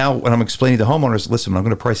 Yeah. And now when I'm explaining to homeowners, listen, when I'm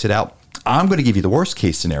going to price it out, I'm going to give you the worst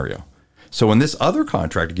case scenario. So when this other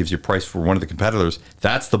contractor gives you a price for one of the competitors,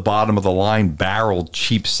 that's the bottom of the line barreled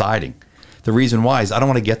cheap siding. The reason why is I don't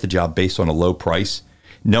want to get the job based on a low price,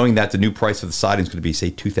 knowing that the new price of the siding is going to be,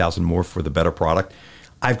 say, $2,000 more for the better product.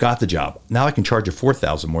 I've got the job. Now I can charge you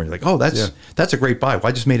 $4,000 more. You're like, oh, that's a great buy. Well,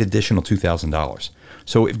 I just made additional $2,000.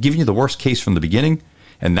 So if giving you the worst case from the beginning,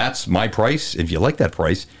 and that's my price, if you like that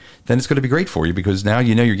price, then it's going to be great for you because now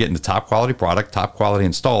you know you're getting the top quality product, top quality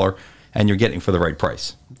installer, and you're getting for the right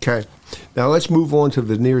price. Okay. Now let's move on to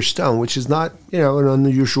veneer stone, which is not, an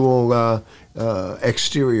unusual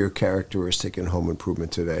exterior characteristic in home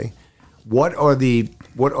improvement today. What are the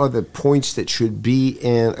points that should be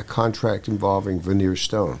in a contract involving veneer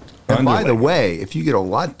stone? And by the way, if you get a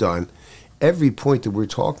lot done, every point that we're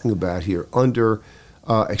talking about here under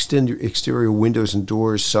exterior windows and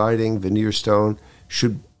doors, siding, veneer stone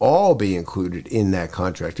should all be included in that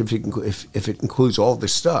contract if it includes all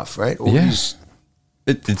this stuff, right? All these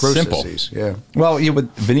it's simple. Yeah. Well,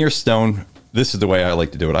 with veneer stone, this is the way I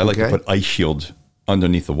like to do it. I like to put ice shield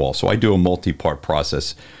underneath the wall. So I do a multi-part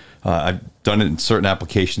process. I've done it in certain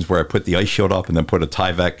applications where I put the ice shield up and then put a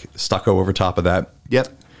Tyvek stucco over top of that. Yep.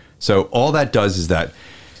 So all that does is that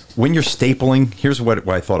when you're stapling, here's what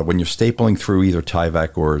I thought of. When you're stapling through either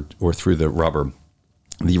Tyvek or through the rubber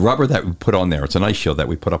that we put on there, it's an ice shield that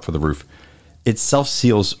we put up for the roof, it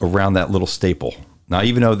self-seals around that little staple. Now,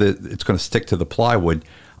 even though it's going to stick to the plywood,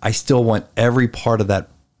 I still want every part of that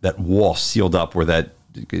wall sealed up where that,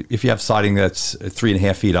 if you have siding that's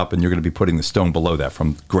 3.5 feet up and you're going to be putting the stone below that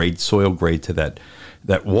from soil grade to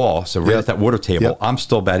that wall, so right at that water table, I'm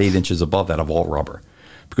still about 8 inches above that of all rubber.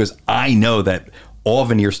 Because I know that all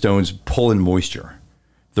veneer stones pull in moisture.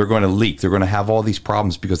 They're going to leak. They're going to have all these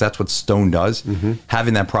problems because that's what stone does. Mm-hmm.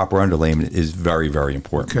 Having that proper underlayment is very, very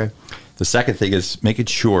important. Okay. The second thing is making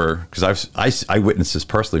sure, because I witnessed this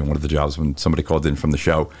personally on one of the jobs when somebody called in from the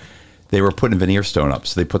show. They were putting veneer stone up,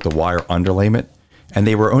 so they put the wire underlayment, and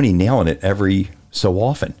they were only nailing it every so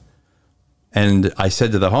often. And I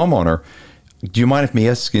said to the homeowner, do you mind if me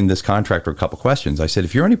asking this contractor a couple questions? I said,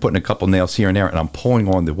 if you're only putting a couple nails here and there and I'm pulling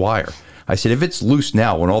on the wire, I said, if it's loose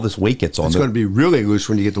now, when all this weight gets on it's going to be really loose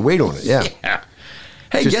when you get the weight on it. Yeah.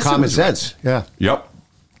 Hey, just common sense. Yeah. Yep.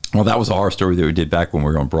 Well, that was a horror story that we did back when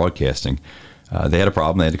we were on broadcasting. They had a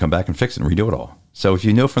problem. They had to come back and fix it and redo it all. So if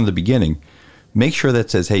you know from the beginning, make sure that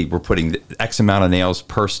says, hey, we're putting X amount of nails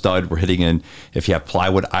per stud. We're hitting in. If you have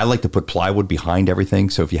plywood, I like to put plywood behind everything.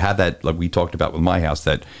 So if you have that, like we talked about with my house,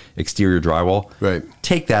 that exterior drywall, Right.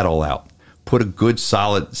 take that all out. Put a good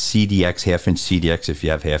solid CDX, half-inch CDX if you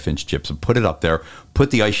have half-inch gypsum. Put it up there.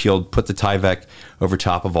 Put the ice shield. Put the Tyvek over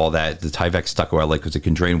top of all that. The Tyvek stucco I like because it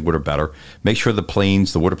can drain water better. Make sure the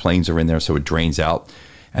water planes are in there so it drains out.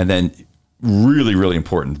 And then really, really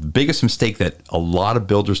important, the biggest mistake that a lot of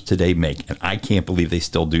builders today make, and I can't believe they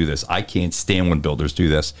still do this, I can't stand when builders do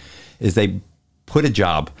this, is they put a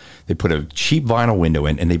cheap vinyl window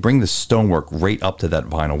in and they bring the stonework right up to that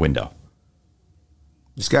vinyl window.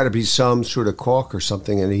 There's got to be some sort of caulk or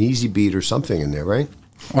something, an easy bead or something in there, right?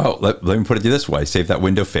 Well, let me put it this way. Say if that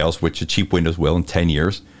window fails, which the cheap windows will in 10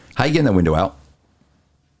 years, how you getting that window out?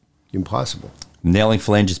 Impossible. Nailing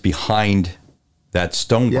flanges behind that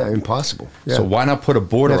stonework. Yeah, impossible. Yeah. So why not put a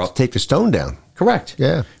border You have up? to take the stone down. Correct.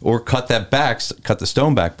 Yeah. Or cut the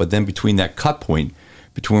stone back, but then between that cut point,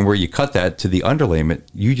 between where you cut that to the underlayment,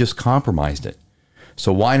 you just compromised it.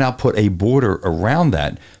 So why not put a border around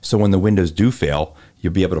that so when the windows do fail,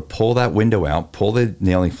 you'll be able to pull that window out, pull the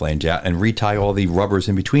nailing flange out, and retie all the rubbers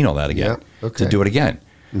in between all that again to do it again.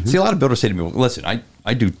 Mm-hmm. See, a lot of builders say to me, well, listen,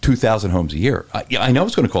 I do 2,000 homes a year. I know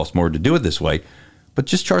it's going to cost more to do it this way, but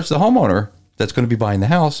just charge the homeowner that's going to be buying the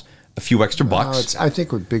house a few extra bucks. I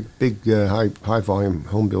think with big high volume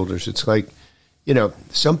home builders, it's like,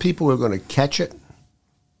 some people are going to catch it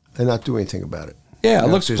and not do anything about it. Yeah, it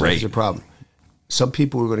looks great. There's a problem. Some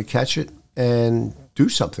people are going to catch it and do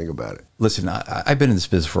something about it. Listen, I've been in this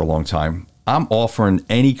business for a long time. I'm offering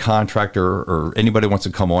any contractor or anybody wants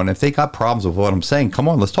to come on. If they got problems with what I'm saying, come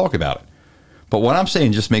on, let's talk about it. But what I'm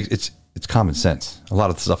saying just makes it's common sense. A lot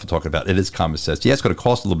of the stuff I'm talking about, it is common sense. Yeah, it's going to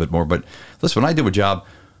cost a little bit more, but listen, when I do a job,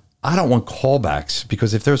 I don't want callbacks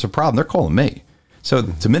because if there's a problem, they're calling me. So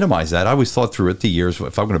to minimize that, I always thought through it the years,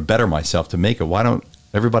 if I'm going to better myself to make it, why don't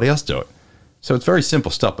everybody else do it? So it's very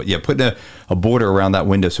simple stuff, but yeah, putting a border around that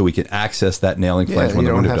window so we can access that nailing flange when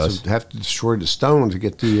the window does. You don't have to destroy the stone to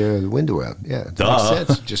get the window out. Yeah, it makes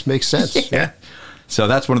sense. It just makes sense. Yeah. So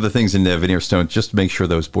that's one of the things in the veneer stone, just to make sure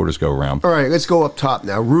those borders go around. All right, let's go up top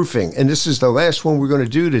now. Roofing, and this is the last one we're going to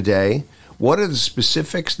do today. What are the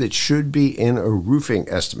specifics that should be in a roofing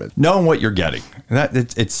estimate? Knowing what you're getting.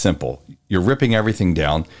 It's simple. You're ripping everything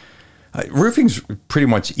down. Roofing's pretty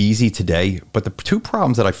much easy today, but the two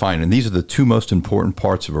problems that I find, and these are the two most important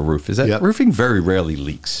parts of a roof, is that roofing very rarely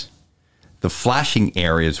leaks. The flashing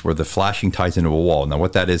areas where the flashing ties into a wall. Now,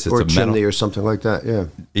 what that is, it's or a metal chimney or something like that. Yeah.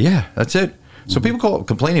 Yeah, that's it. So people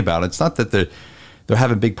complaining about it. It's not that they're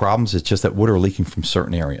having big problems. It's just that water leaking from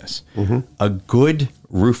certain areas. Mm-hmm. A good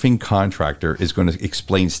roofing contractor is going to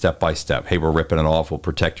explain step by step. Hey, we're ripping it off. We'll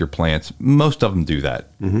protect your plants. Most of them do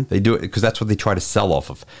that. Mm-hmm. They do it because that's what they try to sell off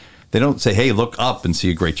of. They don't say, hey, look up and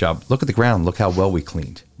see a great job. Look at the ground. Look how well we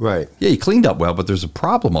cleaned. Right. Yeah, you cleaned up well, but there's a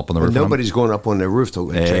problem up on the roof. Nobody's going up on their roof to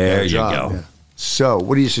check out a job. There you go. Yeah. So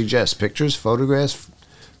what do you suggest? Pictures, photographs,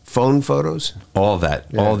 phone photos? All of that.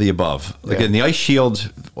 Yeah. All of the above. Again, the ice shield,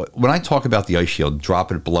 when I talk about the ice shield, drop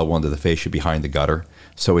it below under the fascia behind the gutter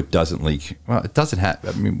so it doesn't leak. Well, it doesn't have.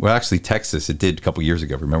 I mean, well, actually, Texas, it did a couple years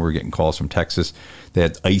ago. Remember, we were getting calls from Texas. They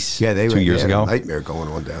had ice 2 years ago. A nightmare going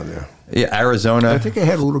on down there. Yeah, Arizona. I think I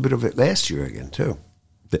had a little bit of it last year again too.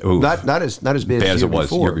 Not as bad as it was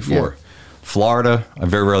the year before. Yeah. Florida, I'm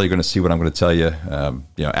very rarely going to see what I'm going to tell you.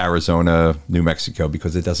 Arizona, New Mexico,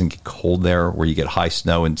 because it doesn't get cold there, where you get high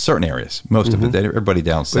snow in certain areas. Most of it, everybody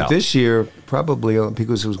down south. But this year, probably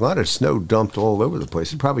because there was a lot of snow dumped all over the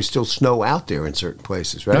place. There's probably still snow out there in certain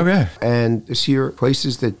places, right? Okay. And this year,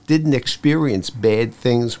 places that didn't experience bad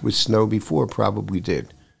things with snow before probably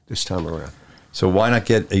did this time around. So why not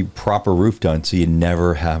get a proper roof done so you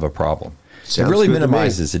never have a problem? It really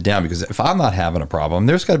minimizes it down, because if I'm not having a problem,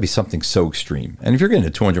 there's got to be something so extreme. And if you're getting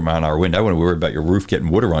a 200-mile-an-hour wind, I wouldn't worry about your roof getting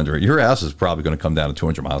water under it. Your house is probably going to come down to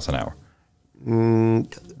 200 miles an hour.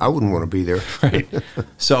 I wouldn't want to be there. Right.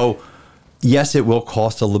 So, yes, it will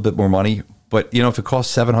cost a little bit more money, but if it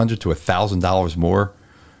costs $700 to $1,000 more,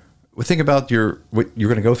 well, think about what you're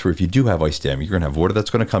going to go through if you do have ice dam. You're going to have water that's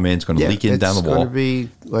going to come in. It's going to leak in down the wall. It's going to be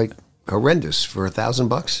like horrendous for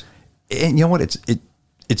 $1,000. And you know what?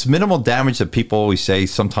 It's minimal damage that people always say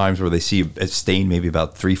sometimes, where they see a stain maybe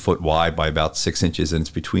about 3 foot wide by about 6 inches, and it's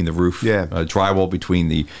between the roof, drywall between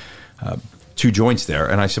the two joints there.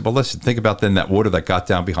 And I said, well, listen, think about then that water that got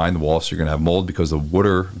down behind the wall. So you're going to have mold because the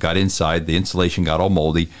water got inside, the insulation got all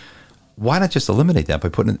moldy. Why not just eliminate that by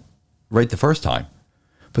putting it right the first time?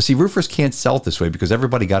 But see, roofers can't sell it this way because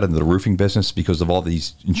everybody got into the roofing business because of all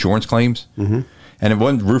these insurance claims. Mm-hmm. And if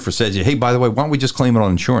one roofer says, hey, by the way, why don't we just claim it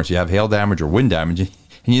on insurance? You have hail damage or wind damage, and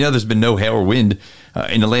there's been no hail or wind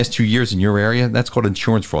in the last 2 years in your area. That's called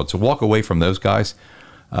insurance fraud. So walk away from those guys.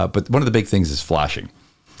 But one of the big things is flashing.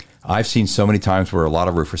 I've seen so many times where a lot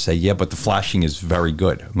of roofers say, yeah, but the flashing is very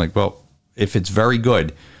good. I'm like, well, if it's very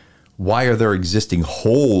good, why are there existing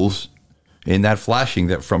holes in that flashing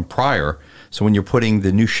that from prior? So when you're putting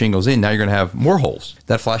the new shingles in, now you're going to have more holes.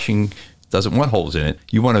 That flashing doesn't want holes in it.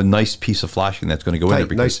 You want a nice piece of flashing that's going to go in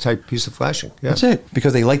there. Nice tight piece of flashing. Yeah. That's it.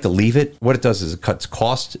 Because they like to leave it. What it does is it cuts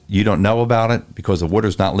cost. You don't know about it because the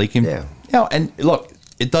water's not leaking. Yeah. And look,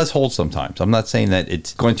 it does hold sometimes. I'm not saying that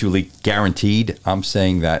it's going to leak guaranteed. I'm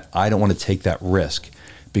saying that I don't want to take that risk,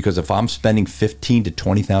 because if I'm spending $15,000 to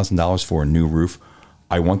 $20,000 for a new roof,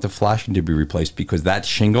 I want the flashing to be replaced, because that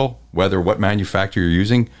shingle, whether what manufacturer you're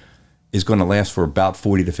using, is going to last for about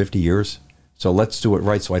 40 to 50 years. So let's do it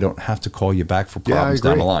right, so I don't have to call you back for problems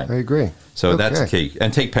down the line. I agree. So that's key.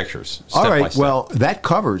 And take pictures. All right. Well, that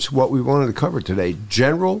covers what we wanted to cover today.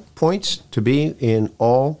 General points to be in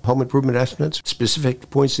all home improvement estimates, specific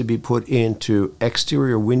points to be put into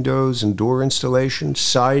exterior windows and door installation,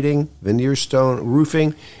 siding, veneer stone,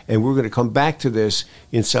 roofing. And we're going to come back to this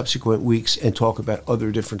in subsequent weeks and talk about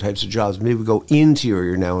other different types of jobs. Maybe we go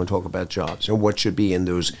interior now and talk about jobs and what should be in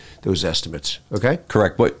those estimates. Okay?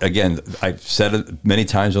 Correct. But again, I've said it many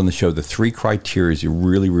times on the show, the 3 criteria you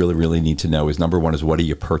really, really, really need to know is, number 1 is, what are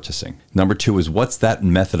you purchasing? Number 2 is, what's that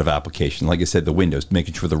method of application? Like I said, the windows,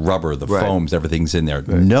 making sure the rubber, the foams, everything's in there.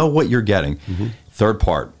 Right. Know what you're getting. Mm-hmm. Third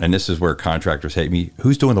part, and this is where contractors hate me,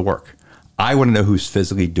 who's doing the work? I want to know who's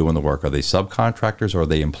physically doing the work. Are they subcontractors or are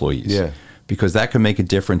they employees? Yeah. Because that can make a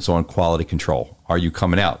difference on quality control. Are you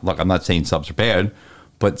coming out? Look, I'm not saying subs are bad,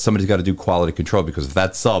 but somebody's got to do quality control, because if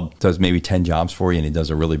that sub does maybe 10 jobs for you and he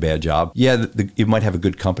does a really bad job, you might have a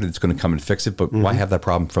good company that's going to come and fix it, but why have that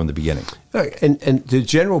problem from the beginning? And the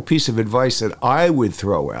general piece of advice that I would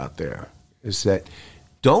throw out there is that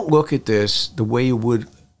don't look at this the way you would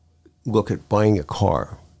look at buying a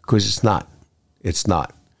car, because it's not. It's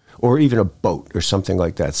not. Or even a boat or something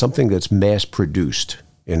like that, something that's mass produced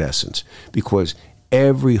in essence, because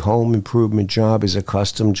every home improvement job is a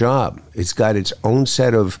custom job. It's got its own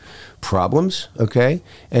set of problems, okay?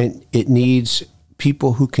 And it needs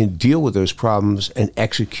people who can deal with those problems and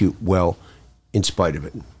execute well in spite of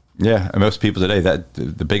it. Yeah, and most people today, that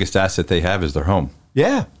the biggest asset they have is their home.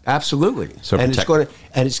 Yeah, absolutely. So and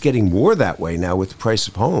it's getting more that way now with the price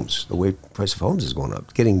of homes. The way the price of homes is going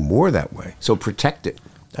up, getting more that way. So protect it.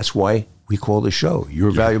 That's why we call the show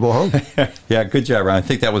Your Valuable Home. Yeah, good job, Ron. I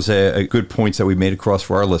think that was a good points that we made across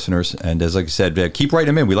for our listeners. And as like I said, keep writing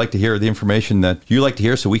them in. We like to hear the information that you like to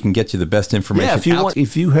hear, so we can get you the best information. Yeah,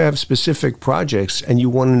 if you have specific projects and you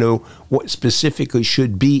want to know what specifically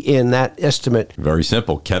should be in that estimate. Very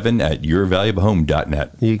simple. Kevin at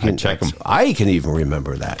yourvaluablehome.net. You can check them. I can even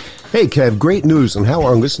remember that. Hey, Kev, great news on how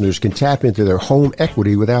our listeners can tap into their home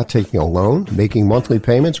equity without taking a loan, making monthly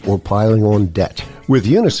payments, or piling on debt. With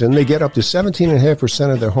Unison, they get up to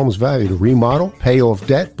 17.5% of their home's value to remodel, pay off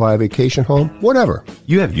debt, buy a vacation home, whatever.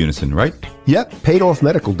 You have Unison, right? Yep, paid off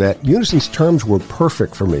medical debt. Unison's terms were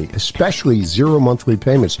perfect for me, especially 0 monthly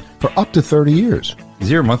payments for up to 30 years.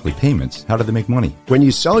 0 monthly payments? How do they make money? When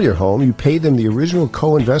you sell your home, you pay them the original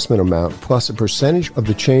co-investment amount plus a percentage of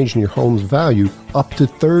the change in your home's value up to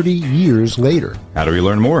 30 years later. How do we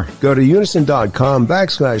learn more? Go to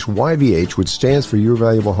unison.com/YVH, which stands for Your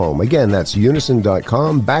Valuable Home. Again, that's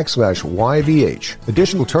unison.com/YVH.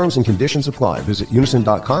 Additional terms and conditions apply. Visit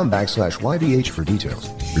unison.com/YVH for details.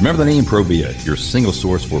 Remember the name Provia, your single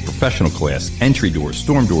source for professional class, entry doors,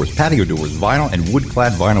 storm doors, patio doors, vinyl and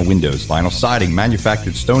wood-clad vinyl windows, vinyl siding,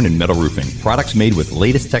 manufactured stone and metal roofing. Products made with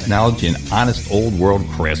latest technology and honest old-world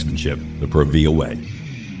craftsmanship. The Provia way.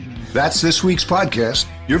 That's this week's podcast.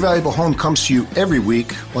 Your Valuable Home comes to you every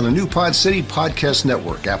week on the new Pod City Podcast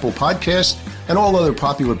Network, Apple Podcasts, and all other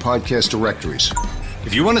popular podcast directories.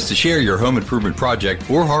 If you want us to share your home improvement project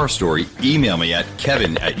or horror story, email me at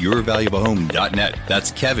kevin@yourvaluablehome.net.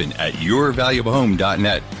 That's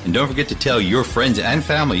kevin@yourvaluablehome.net. And don't forget to tell your friends and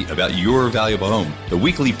family about Your Valuable Home, the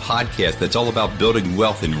weekly podcast that's all about building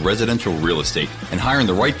wealth in residential real estate and hiring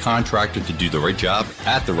the right contractor to do the right job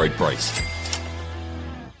at the right price.